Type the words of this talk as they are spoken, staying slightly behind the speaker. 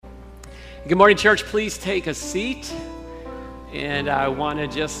Good morning, church. Please take a seat. And I want to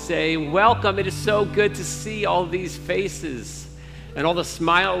just say welcome. It is so good to see all these faces and all the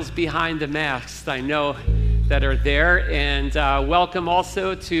smiles behind the masks I know that are there. And welcome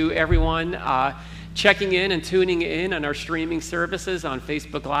also to everyone checking in and tuning in on our streaming services on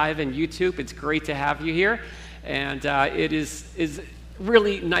Facebook Live and YouTube. It's great to have you here. And it is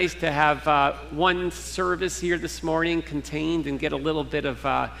really nice to have one service here this morning contained and get a little bit of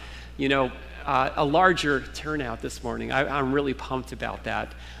a larger turnout this morning. I'm really pumped about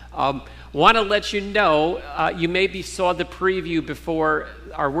that. Want to let you know, you maybe saw the preview before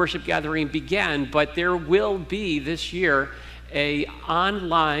our worship gathering began, but there will be this year a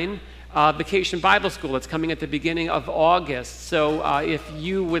online Vacation Bible School that's coming at the beginning of August. So if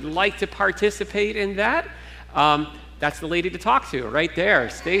you would like to participate in that, that's the lady to talk to right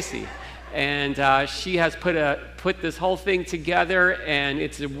there, Stacy. And she has put this whole thing together, and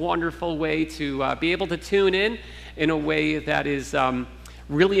it's a wonderful way to be able to tune in a way that is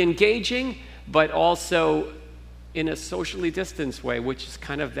really engaging, but also in a socially distanced way, which is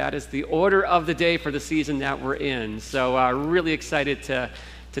that is the order of the day for the season that we're in. So really excited to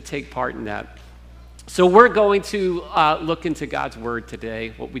take part in that. So we're going to look into God's Word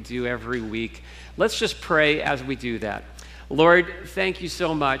today, what we do every week. Let's just pray as we do that. Lord, thank you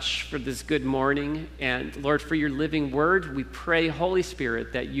so much for this good morning, and Lord, for your living word. We pray, Holy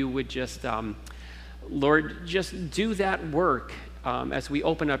Spirit, that you would just, Lord, just do that work as we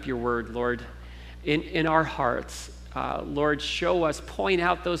open up your word, Lord, in our hearts. Lord, show us, point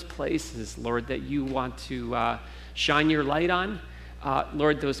out those places, Lord, that you want to shine your light on.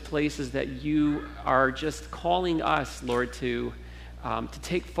 Lord, those places that you are just calling us, Lord, to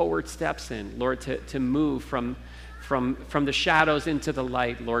take forward steps in, Lord, to move from the shadows into the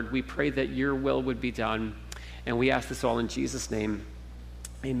light. Lord, we pray that your will would be done, and we ask this all in Jesus' name.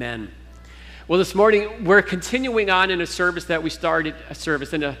 Amen. Well, this morning we're continuing on in a series in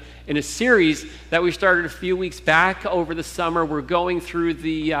a series that we started a few weeks back over the summer. We're going through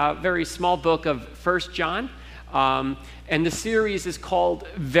the very small book of 1 John, and the series is called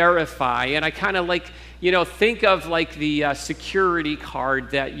Verify. And I kind of think of the security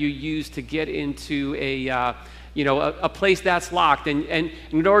card that you use to get into a place that's locked, and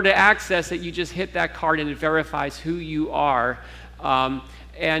in order to access it, you just hit that card and it verifies who you are.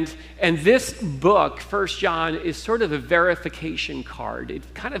 And this book, 1 John, is sort of a verification card.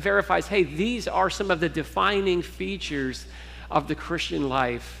 It kind of verifies, hey, these are some of the defining features of the Christian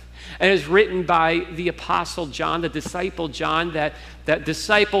life. And it's written by the Apostle John, the disciple John, that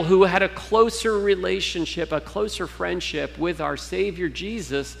disciple who had a closer relationship, a closer friendship with our Savior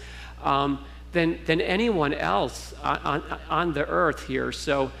Jesus than anyone else on the earth here.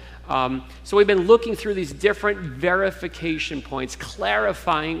 So we've been looking through these different verification points,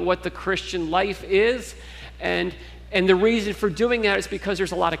 clarifying what the Christian life is, and the reason for doing that is because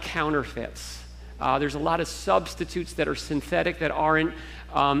there's a lot of counterfeits. There's a lot of substitutes that are synthetic, that aren't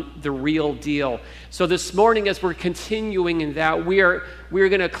the real deal. So this morning, as we're continuing in that, we are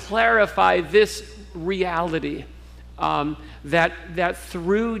going to clarify this reality. That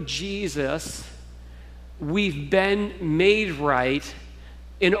through Jesus, we've been made right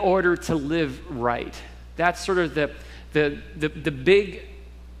in order to live right. That's sort of the big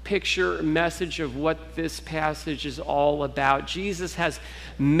picture message of what this passage is all about. Jesus has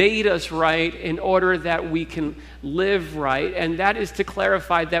made us right in order that we can live right, and that is to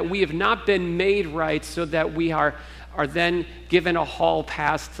clarify that we have not been made right so that we are then given a hall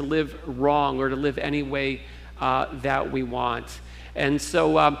pass to live wrong or to live any way that we want. And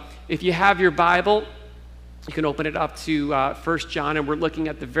so if you have your Bible, you can open it up to 1 John, and we're looking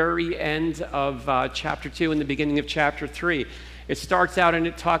at the very end of chapter 2 and the beginning of chapter 3. It starts out and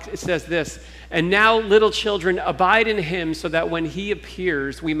it says this, "And now, little children, abide in him so that when he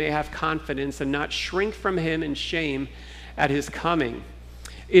appears, we may have confidence and not shrink from him in shame at his coming.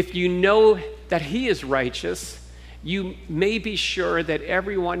 If you know that he is righteous, you may be sure that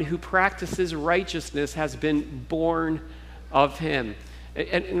everyone who practices righteousness has been born of him."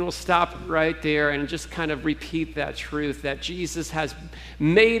 And we'll stop right there and just kind of repeat that truth, that Jesus has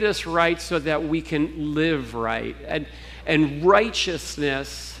made us right so that we can live right. And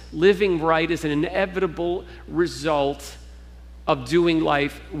righteousness, living right, is an inevitable result of doing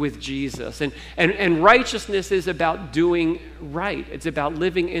life with Jesus. And righteousness is about doing right. It's about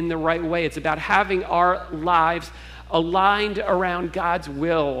living in the right way. It's about having our lives aligned around God's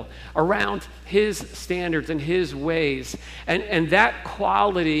will, around his standards and his ways. And that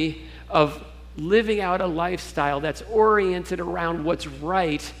quality of living out a lifestyle that's oriented around what's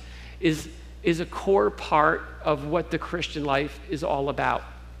right is a core part of what the Christian life is all about.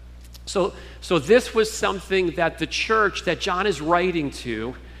 So this was something that the church that John is writing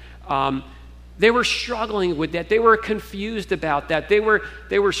to, they were struggling with that. They were confused about that. They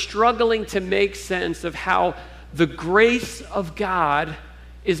were struggling to make sense of how the grace of God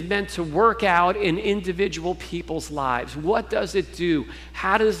is meant to work out in individual people's lives. What does it do?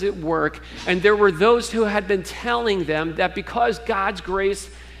 How does it work? And there were those who had been telling them that because God's grace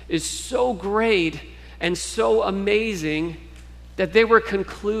is so great and so amazing, that they were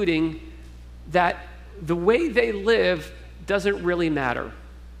concluding that the way they live doesn't really matter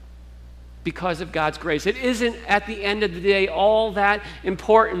because of God's grace. It isn't, at the end of the day, all that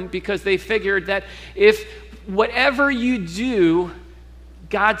important, because they figured that if whatever you do,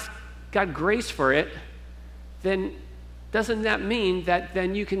 God's got grace for it, then doesn't that mean that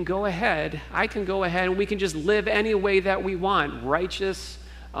then you can go ahead, I can go ahead, and we can just live any way that we want, righteous,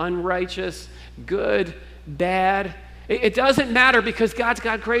 unrighteous, good, bad. It doesn't matter because God's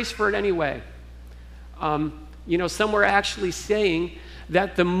got grace for it anyway. Some were actually saying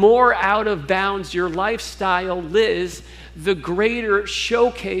that the more out of bounds your lifestyle is, the greater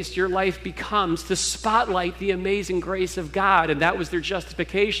showcase your life becomes to spotlight the amazing grace of God. And that was their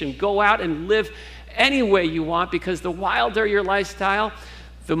justification. Go out and live any way you want, because the wilder your lifestyle,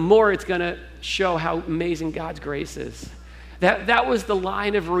 the more it's going to show how amazing God's grace is. That was the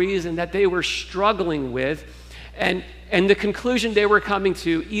line of reason that they were struggling with. And the conclusion they were coming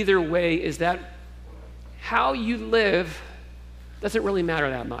to either way is that how you live doesn't really matter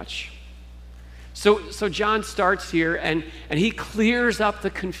that much. So John starts here and he clears up the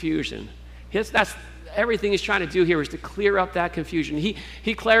confusion. That's everything he's trying to do here, is to clear up that confusion.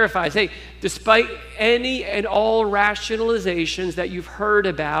 He clarifies, hey, despite any and all rationalizations that you've heard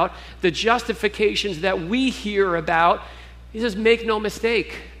about, the justifications that we hear about, he says, make no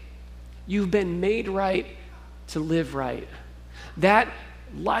mistake, you've been made right to live right. That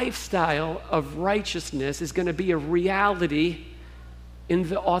lifestyle of righteousness is going to be a reality in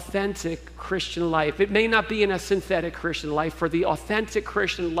the authentic Christian life. It may not be in a synthetic Christian life. For the authentic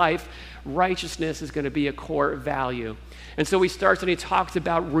Christian life, righteousness is going to be a core value. And so he starts and he talks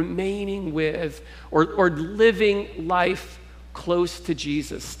about remaining with or living life close to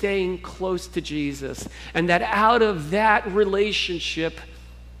Jesus, staying close to Jesus, and that out of that relationship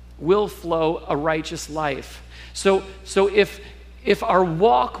will flow a righteous life. So if our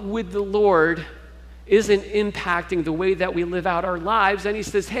walk with the Lord isn't impacting the way that we live out our lives, then he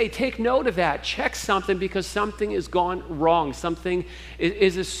says, hey, take note of that. Check something, because something has gone wrong. Something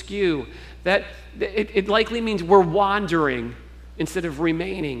is askew. That it likely means we're wandering instead of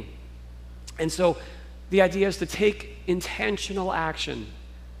remaining. And so the idea is to take intentional action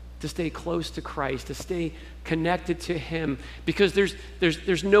to stay close to Christ, to stay connected to him, because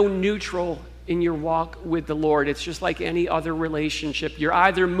there's no neutral in your walk with the Lord. It's just like any other relationship. You're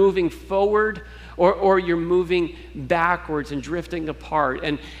either moving forward or you're moving backwards and drifting apart.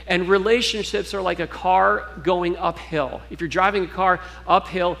 And relationships are like a car going uphill. If you're driving a car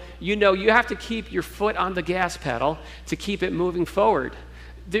uphill, you have to keep your foot on the gas pedal to keep it moving forward.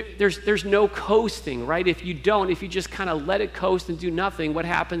 There's no coasting, right? If you just kind of let it coast and do nothing, what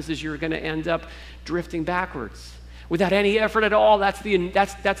happens is you're going to end up drifting backwards without any effort at all. That's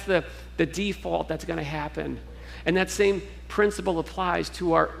the default that's going to happen. And that same principle applies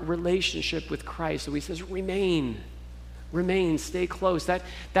to our relationship with Christ. So he says, remain, stay close. That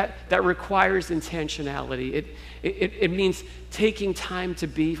requires intentionality. It means taking time to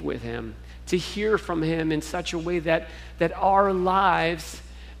be with him, to hear from him in such a way that our lives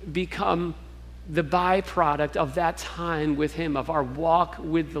become the byproduct of that time with him, of our walk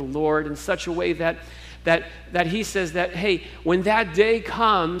with the Lord, in such a way that he says that, hey, when that day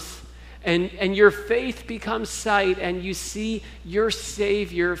comes and your faith becomes sight and you see your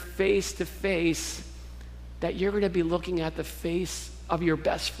Savior face to face, that you're going to be looking at the face of your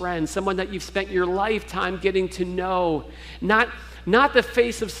best friend, someone that you've spent your lifetime getting to know, not the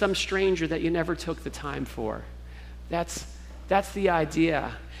face of some stranger that you never took the time for. That's the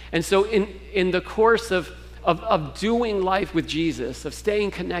idea. And so in the course of doing life with Jesus, of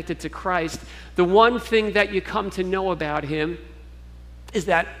staying connected to Christ, the one thing that you come to know about him is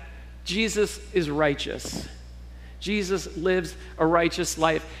that Jesus is righteous. Jesus lives a righteous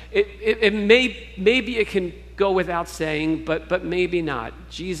life. Maybe it can go without saying, but maybe not.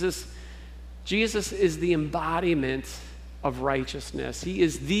 Jesus is the embodiment of righteousness. He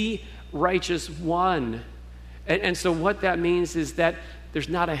is the righteous one. And so what that means is that there's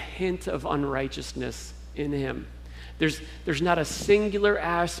not a hint of unrighteousness in him. There's not a singular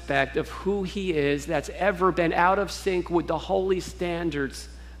aspect of who he is that's ever been out of sync with the holy standards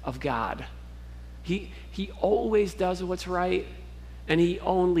of God. He always does what's right, and he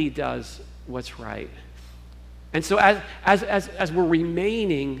only does what's right. And so as we're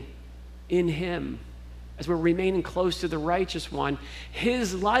remaining in him, as we're remaining close to the righteous one,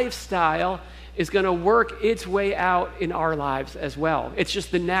 his lifestyle is going to work its way out in our lives as well. It's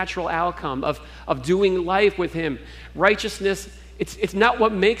just the natural outcome of doing life with him. Righteousness, it's not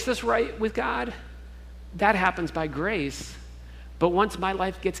what makes us right with God. That happens by grace. But once my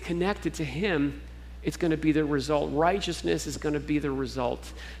life gets connected to him, it's going to be the result. Righteousness is going to be the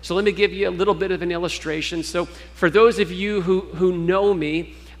result. So let me give you a little bit of an illustration. So for those of you who know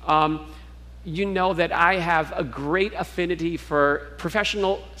me, you know that I have a great affinity for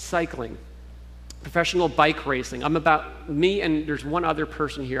professional cycling, professional bike racing. Me and there's one other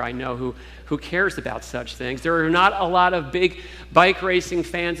person here I know who cares about such things. There are not a lot of big bike racing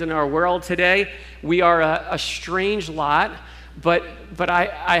fans in our world today. We are a strange lot. But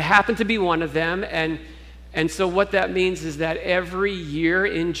I happen to be one of them, and so what that means is that every year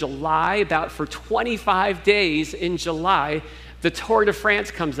in July, for 25 days in July, the Tour de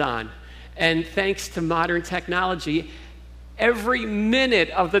France comes on. And thanks to modern technology, every minute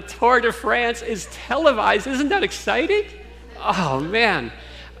of the Tour de France is televised. Isn't that exciting? Oh, man.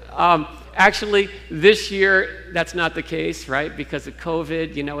 Actually, this year, that's not the case, right? Because of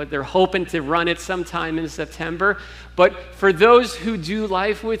COVID, they're hoping to run it sometime in September. But for those who do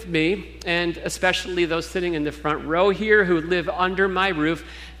life with me, and especially those sitting in the front row here who live under my roof,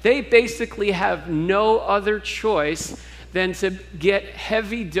 they basically have no other choice than to get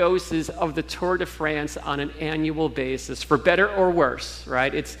heavy doses of the Tour de France on an annual basis, for better or worse,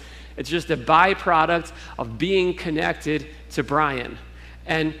 right? It's just a byproduct of being connected to Brian.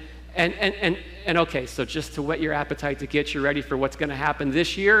 And okay, so just to whet your appetite to get you ready for what's going to happen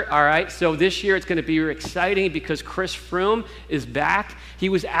this year, all right? So this year it's going to be exciting because Chris Froome is back. He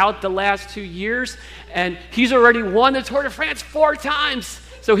was out the last 2 years, and he's already won the Tour de France 4 times.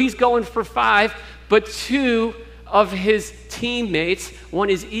 So he's going for 5, but 2 of his teammates, one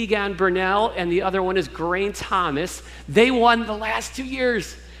is Egan Bernal and the other one is Geraint Thomas, they won the last 2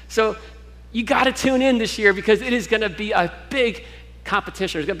 years. So you got to tune in this year because it is going to be a big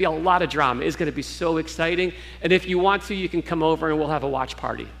competition. There's going to be a lot of drama. It's going to be so exciting. And if you want to, you can come over and we'll have a watch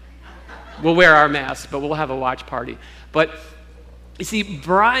party. We'll wear our masks, but we'll have a watch party. But you see,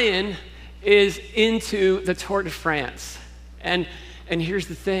 Brian is into the Tour de France. And here's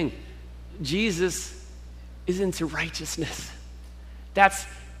the thing. Jesus is into righteousness. That's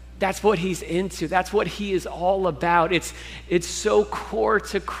what he's into. That's what he is all about. It's so core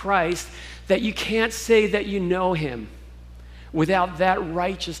to Christ that you can't say that you know him without that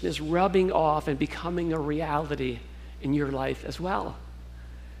righteousness rubbing off and becoming a reality in your life as well.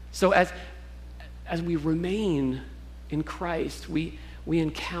 So as we remain in Christ, we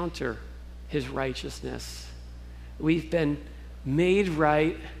encounter his righteousness. We've been made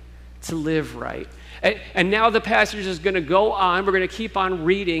right to live right. And now the passage is going to go on. We're going to keep on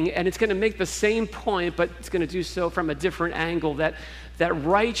reading, and it's going to make the same point, but it's going to do so from a different angle, that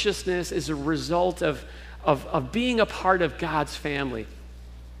righteousness is a result of being a part of God's family.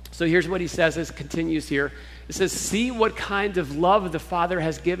 So here's what he says as it continues here. It says, "See what kind of love the Father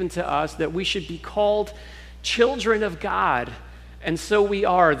has given to us, that we should be called children of God. And so we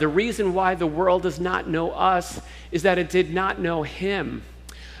are. The reason why the world does not know us is that it did not know him.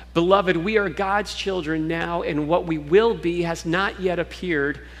 Beloved, we are God's children now, and what we will be has not yet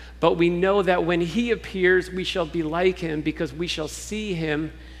appeared, but we know that when he appears, we shall be like him, because we shall see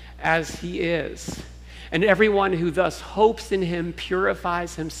him as he is. And everyone who thus hopes in him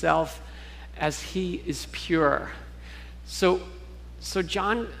purifies himself as he is pure." So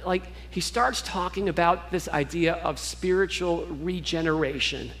John, he starts talking about this idea of spiritual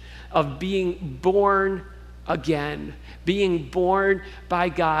regeneration, of being born again, being born by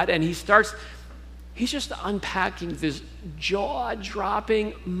God. And he's just unpacking this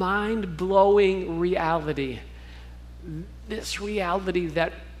jaw-dropping, mind-blowing reality. This reality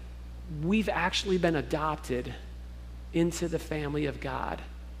that we've actually been adopted into the family of God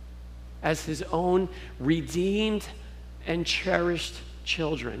as his own redeemed and cherished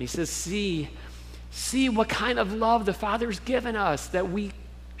children. He says, see what kind of love the Father's given us, that we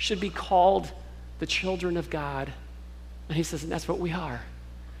should be called the children of God. And he says, and that's what we are.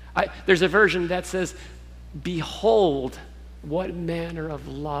 There's a version that says, "Behold what manner of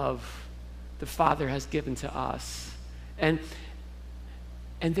love the Father has given to us." And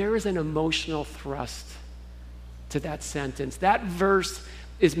there is an emotional thrust to that sentence. That verse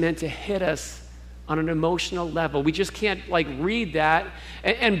is meant to hit us on an emotional level. We just can't read that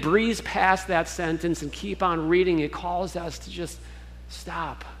and breeze past that sentence and keep on reading. It calls us to just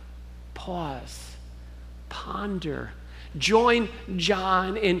stop, pause, ponder, Join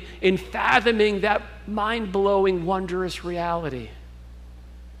John in fathoming that mind-blowing, wondrous reality.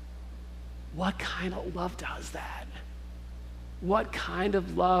 What kind of love does that? What kind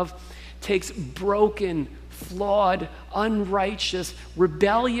of love takes broken, flawed, unrighteous,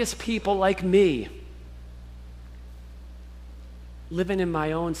 rebellious people like me, living in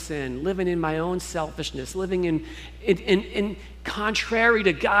my own sin, living in my own selfishness, living in contrary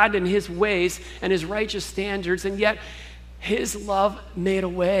to God and his ways and his righteous standards, and yet his love made a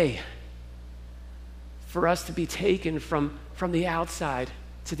way for us to be taken from the outside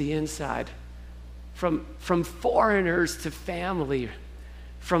to the inside, from foreigners to family,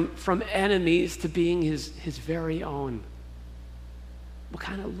 from enemies to being his very own. What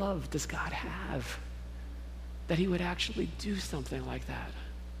kind of love does God have that he would actually do something like that?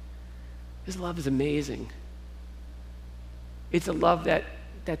 His love is amazing. It's a love that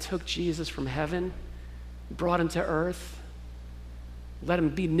took Jesus from heaven, brought him to earth, let him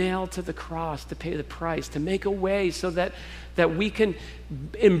be nailed to the cross to pay the price, to make a way so that we can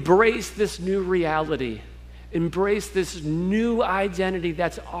embrace this new reality, embrace this new identity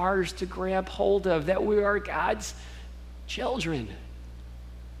that's ours to grab hold of, that we are God's children.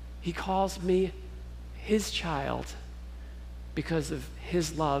 He calls me his child because of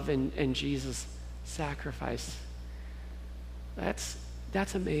his love and Jesus' sacrifice.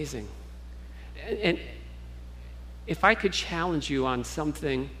 That's amazing. And if I could challenge you on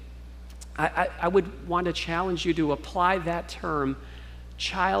something, I would want to challenge you to apply that term,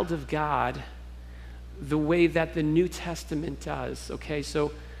 child of God, the way that the New Testament does, okay?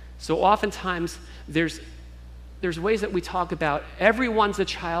 So oftentimes there's ways that we talk about everyone's a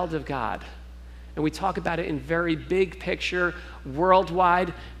child of God. And we talk about it in very big picture,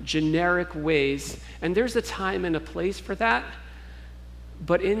 worldwide, generic ways. And there's a time and a place for that.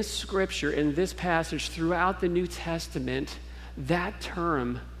 But in Scripture, in this passage, throughout the New Testament, that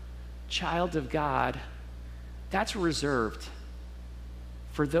term, child of God, that's reserved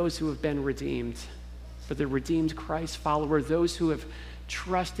for those who have been redeemed, for the redeemed Christ follower, those who have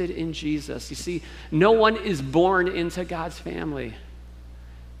trusted in Jesus. You see, no one is born into God's family.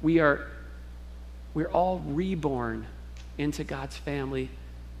 We're all reborn into God's family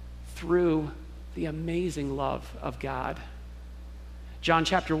through the amazing love of God. John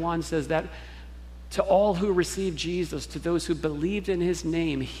chapter 1 says that to all who received Jesus, to those who believed in his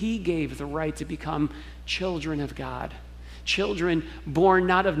name, he gave the right to become children of God. Children born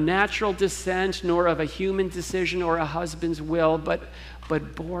not of natural descent, nor of a human decision or a husband's will, but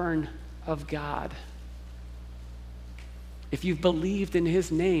born of God. If you've believed in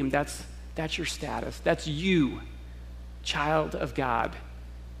his name, that's your status. That's you, child of God.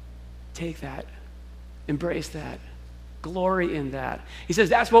 Take that. Embrace that. Glory in that. He says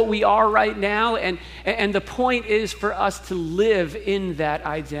that's what we are right now, and the point is for us to live in that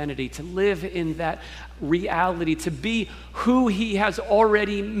identity, to live in that reality, to be who he has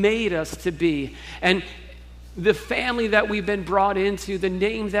already made us to be. And the family that we've been brought into, the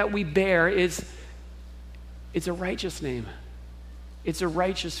name that we bear it's a righteous name. It's a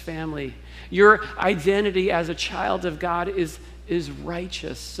righteous family. Your identity as a child of God is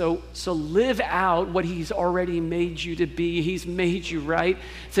righteous. So live out what he's already made you to be. He's made you right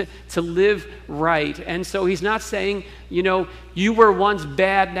to live right. And so he's not saying, you were once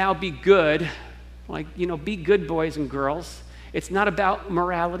bad, now be good. Like, be good boys and girls. It's not about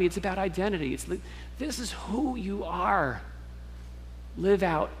morality, it's about identity. This is who you are. Live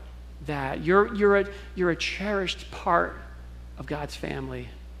out that. You're a cherished part of God's family.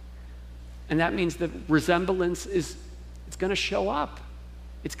 And that means that resemblance it's going to show up.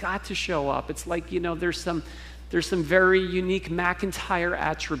 It's got to show up. It's like, there's some very unique McIntyre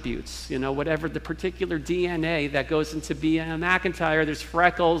attributes, whatever the particular DNA that goes into being a McIntyre. There's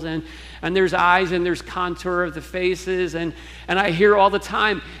freckles and there's eyes and there's contour of the faces. And I hear all the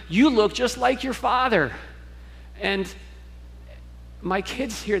time, you look just like your father. And my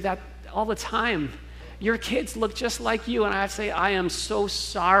kids hear that all the time. Your kids look just like you. And I say, I am so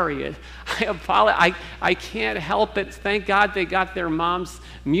sorry. I apologize. I can't help it. Thank God they got their mom's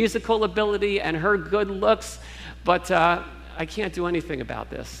musical ability and her good looks. But I can't do anything about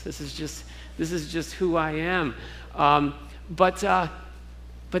this. This is just who I am. But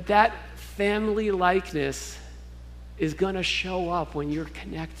that family likeness is going to show up when you're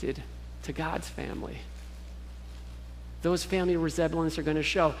connected to God's family. Those family resemblances are going to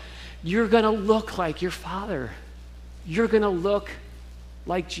show. You're going to look like your father. You're going to look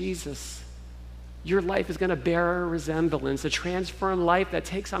like Jesus. Your life is going to bear a resemblance. A transformed life that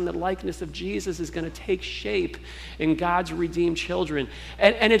takes on the likeness of Jesus is going to take shape in God's redeemed children.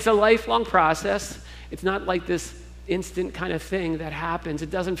 And it's a lifelong process. It's not like this instant kind of thing that happens. It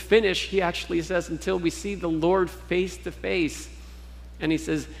doesn't finish, he actually says, until we see the Lord face to face. And he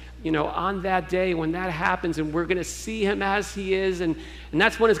says, on that day when that happens and we're going to see him as he is, and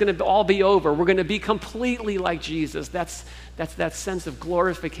that's when it's going to all be over. We're going to be completely like Jesus. That's that sense of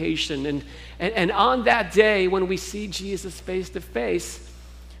glorification. And on that day when we see Jesus face to face,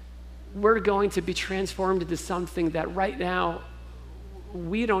 we're going to be transformed into something that right now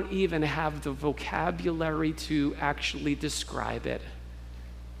we don't even have the vocabulary to actually describe it.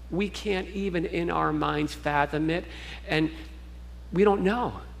 We can't even in our minds fathom it, and we don't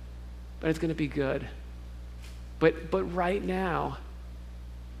know, but it's going to be good. But right now,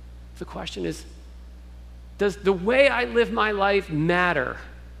 the question is, does the way I live my life matter?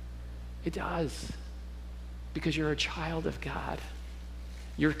 It does, because you're a child of God.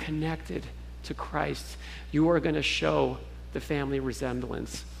 You're connected to Christ. You are going to show the family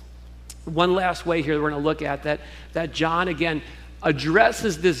resemblance. One last way here we're going to look at that John, again,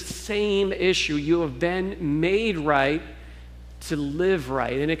 addresses this same issue. You have been made right to live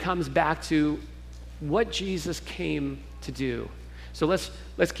right. And it comes back to what Jesus came to do. So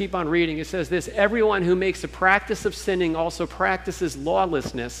let's keep on reading. It says this: everyone who makes a practice of sinning also practices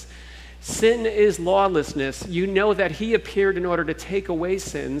lawlessness. Sin is lawlessness. You know that he appeared in order to take away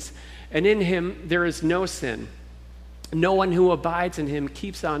sins, and in him there is no sin. No one who abides in him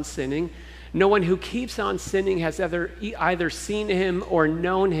keeps on sinning. No one who keeps on sinning has either seen him or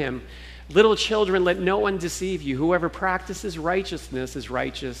known him. Little children, let no one deceive you. Whoever practices righteousness is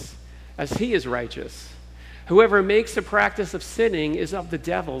righteous as he is righteous. Whoever makes a practice of sinning is of the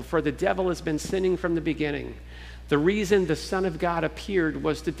devil, for the devil has been sinning from the beginning. The reason the Son of God appeared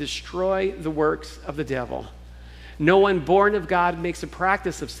was to destroy the works of the devil. No one born of God makes a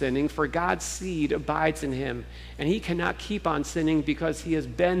practice of sinning, for God's seed abides in him, and he cannot keep on sinning because he has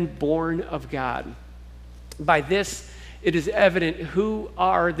been born of God. By this, it is evident who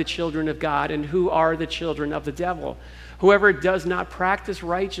are the children of God and who are the children of the devil. Whoever does not practice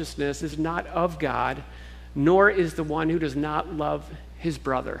righteousness is not of God, nor is the one who does not love his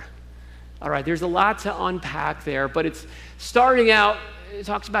brother. All right, there's a lot to unpack there, but it's starting out, it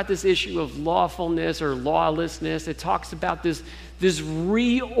talks about this issue of lawfulness or lawlessness. It talks about this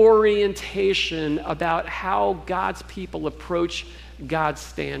reorientation about how God's people approach God's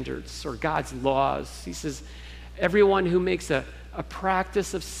standards or God's laws. He says, everyone who makes a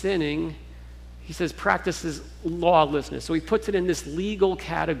practice of sinning, he says, practices lawlessness. So he puts it in this legal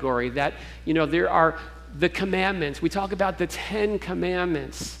category that, there are the commandments. We talk about the 10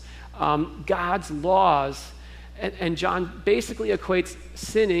 commandments, God's laws, and John basically equates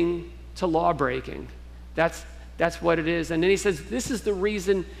sinning to law breaking. That's what it is. And then he says, this is the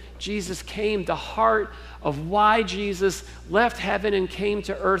reason Jesus came, the heart of why Jesus left heaven and came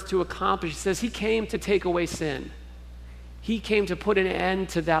to earth to accomplish. He says he came to take away sin. He came to put an end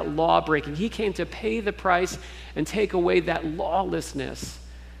to that law breaking. He came to pay the price and take away that lawlessness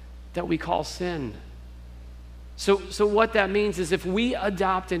that we call sin. So what that means is if we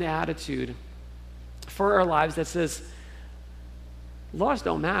adopt an attitude for our lives that says, laws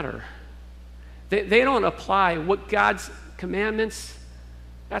don't matter. They don't apply. What God's commandments,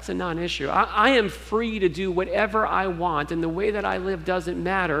 that's a non-issue. I am free to do whatever I want, and the way that I live doesn't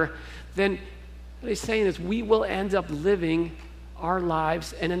matter. Then what he's saying is we will end up living our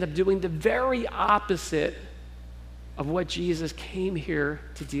lives and end up doing the very opposite of what Jesus came here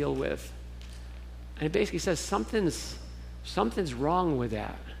to deal with. And it basically says something's wrong with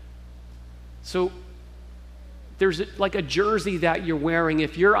that. So there's like a jersey that you're wearing.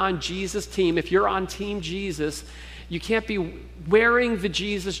 If you're on Jesus' team, if you're on Team Jesus, you can't be wearing the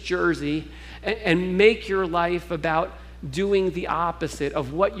Jesus jersey and make your life about doing the opposite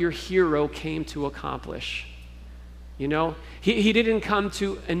of what your hero came to accomplish. He didn't come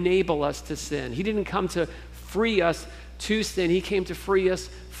to enable us to sin. He didn't come to free us to sin. He came to free us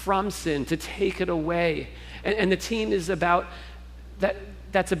from sin, to take it away. And the team is about that.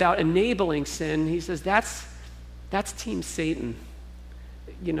 That's about enabling sin. He says that's Team Satan.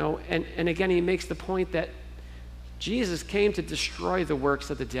 And again, he makes the point that Jesus came to destroy the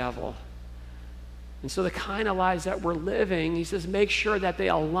works of the devil. And so the kind of lives that we're living, he says, make sure that they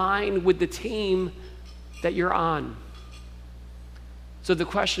align with the team that you're on. So the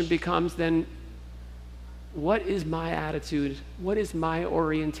question becomes then, what is my attitude? What is my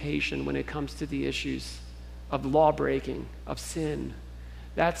orientation when it comes to the issues of law breaking, of sin?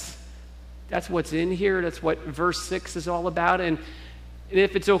 That's what's in here. That's what verse 6 is all about. And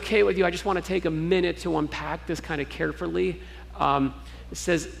if it's okay with you, I just want to take a minute to unpack this kind of carefully. It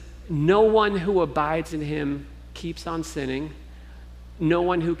says, no one who abides in him keeps on sinning. No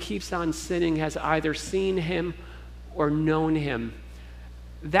one who keeps on sinning has either seen him or known him.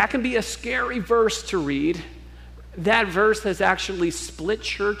 That can be a scary verse to read. That verse has actually split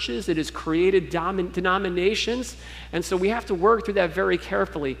churches. It has created denominations. And so we have to work through that very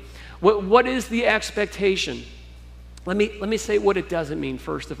carefully. What is the expectation? Let me say what it doesn't mean,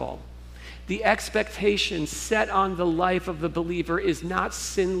 first of all. The expectation set on the life of the believer is not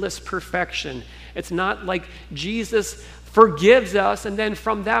sinless perfection. It's not like Jesus forgives us, and then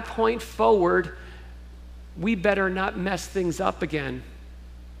from that point forward, we better not mess things up again,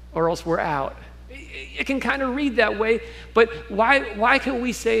 or else we're out. It can kind of read that way, but why can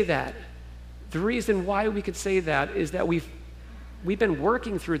we say that? The reason why we could say that is that we've been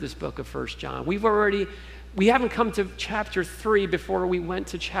working through this book of 1 John. We haven't come to chapter 3 before we went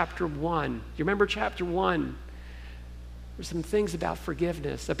to chapter 1. You remember chapter 1? There's some things about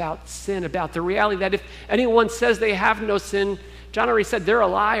forgiveness, about sin, about the reality that if anyone says they have no sin, John already said they're a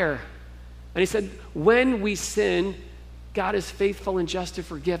liar. And he said, when we sin, God is faithful and just to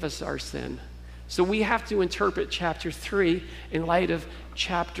forgive us our sin. So we have to interpret chapter 3 in light of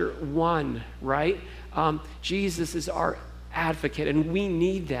chapter 1, right? Jesus is our advocate, and we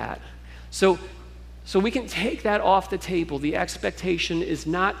need that. So we can take that off the table. The expectation is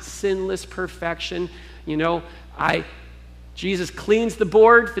not sinless perfection. Jesus cleans the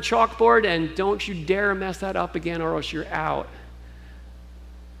chalkboard, and don't you dare mess that up again or else you're out.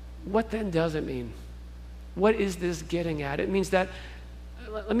 What then does it mean? What is this getting at? It means that,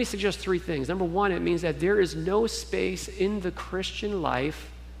 let me suggest 3 things. Number 1, it means that there is no space in the Christian life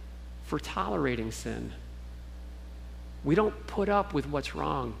for tolerating sin. We don't put up with what's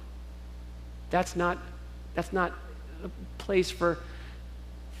wrong. That's not a place for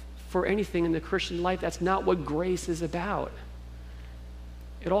anything in the Christian life. That's not what grace is about.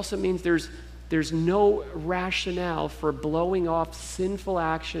 It also means there's no rationale for blowing off sinful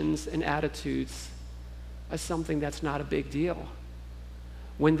actions and attitudes as something that's not a big deal.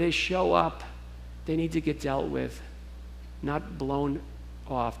 When they show up, they need to get dealt with, not blown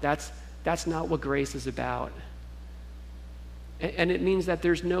off. That's not what grace is about. And it means that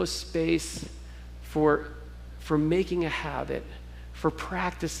there's no space for making a habit, for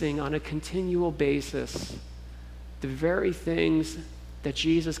practicing on a continual basis the very things that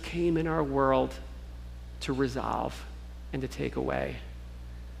Jesus came in our world to resolve and to take away.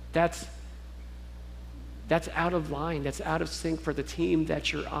 That's out of line. That's out of sync for the team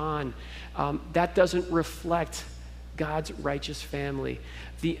that you're on. That doesn't reflect God's righteous family.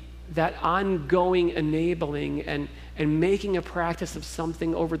 That ongoing enabling and making a practice of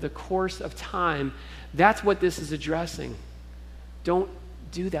something over the course of time, that's what this is addressing. Don't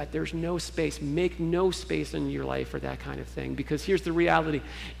do that. There's no space. Make no space in your life for that kind of thing, because here's the reality.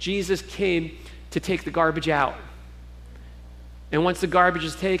 Jesus came to take the garbage out. And once the garbage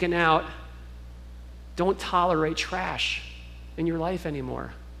is taken out, don't tolerate trash in your life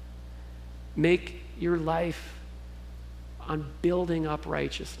anymore. Make your life on building up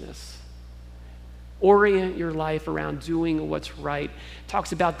righteousness. Orient your life around doing what's right. It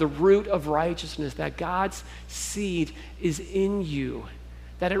talks about the root of righteousness, that God's seed is in you,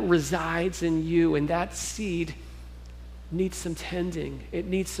 that it resides in you, and that seed needs some tending. It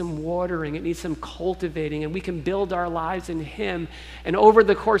needs some watering. It needs some cultivating, and we can build our lives in Him. And over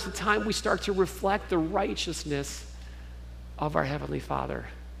the course of time, we start to reflect the righteousness of our Heavenly Father.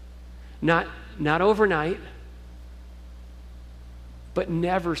 Not overnight, but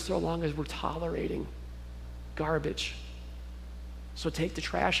never so long as we're tolerating garbage. So take the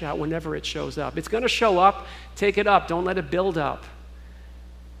trash out whenever it shows up. It's going to show up. Take it up. Don't let it build up.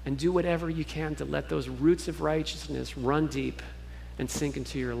 And do whatever you can to let those roots of righteousness run deep and sink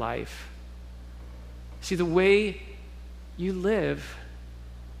into your life. See, the way you live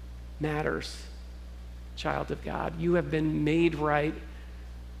matters, child of God. You have been made right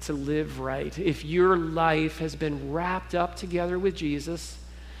to live right. If your life has been wrapped up together with Jesus,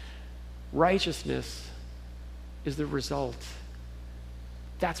 righteousness is the result.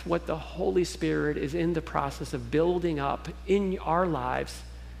 That's what the Holy Spirit is in the process of building up in our lives.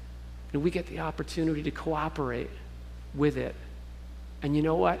 And we get the opportunity to cooperate with it. And you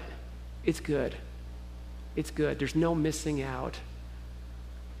know what? It's good. It's good. There's no missing out.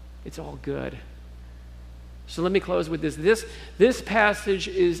 It's all good. So let me close with this. This passage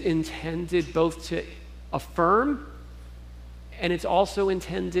is intended both to affirm, and it's also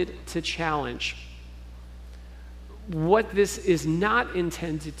intended to challenge. What this is not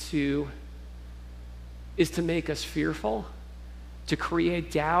intended to is to make us fearful, to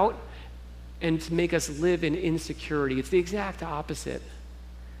create doubt, and to make us live in insecurity. It's the exact opposite.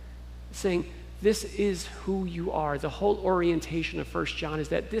 It's saying, this is who you are. The whole orientation of 1 John is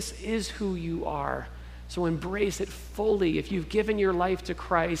that this is who you are. So embrace it fully if you've given your life to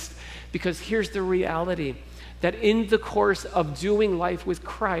Christ, because here's the reality, that in the course of doing life with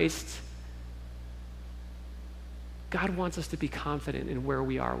Christ, God wants us to be confident in where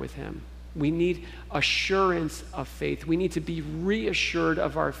we are with him. We need assurance of faith. We need to be reassured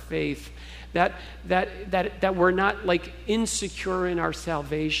of our faith, that we're not like insecure in our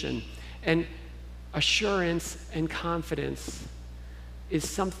salvation. And assurance and confidence is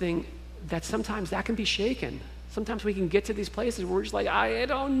something that sometimes that can be shaken. Sometimes we can get to these places where we're just like, I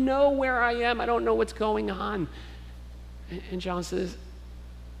don't know where I am. I don't know what's going on. And John says,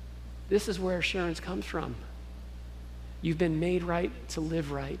 this is where assurance comes from. You've been made right to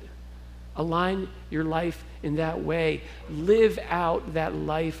live right. Align your life in that way. Live out that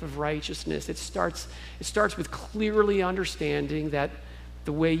life of righteousness. It starts with clearly understanding that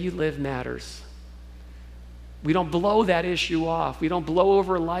the way you live matters. We don't blow that issue off. We don't blow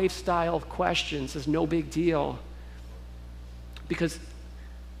over lifestyle questions as no big deal. Because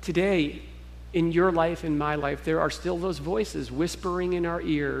today, in your life, in my life, there are still those voices whispering in our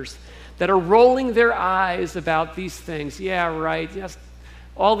ears that are rolling their eyes about these things. Yeah, right. Yes,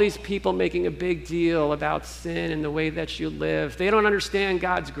 all these people making a big deal about sin and the way that you live. They don't understand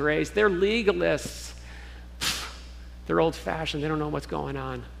God's grace. They're legalists. They're old-fashioned. They don't know what's going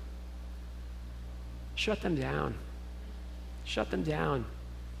on. Shut them down. Shut them down.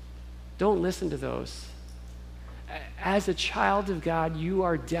 Don't listen to those. As a child of God, you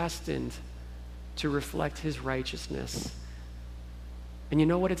are destined to reflect his righteousness. And you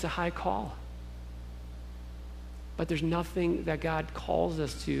know what? It's a high call. But there's nothing that God calls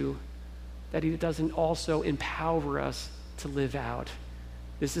us to that he doesn't also empower us to live out.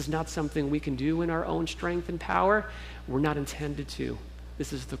 This is not something we can do in our own strength and power. We're not intended to.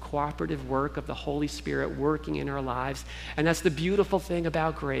 This is the cooperative work of the Holy Spirit working in our lives. And that's the beautiful thing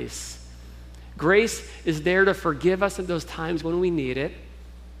about grace. Grace is there to forgive us in those times when we need it,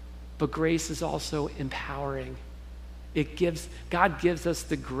 but grace is also empowering. God gives us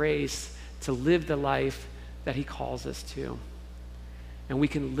the grace to live the life that he calls us to. And we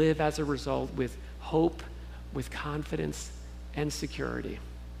can live as a result with hope, with confidence, and security.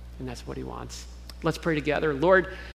 And that's what he wants. Let's pray together. Lord,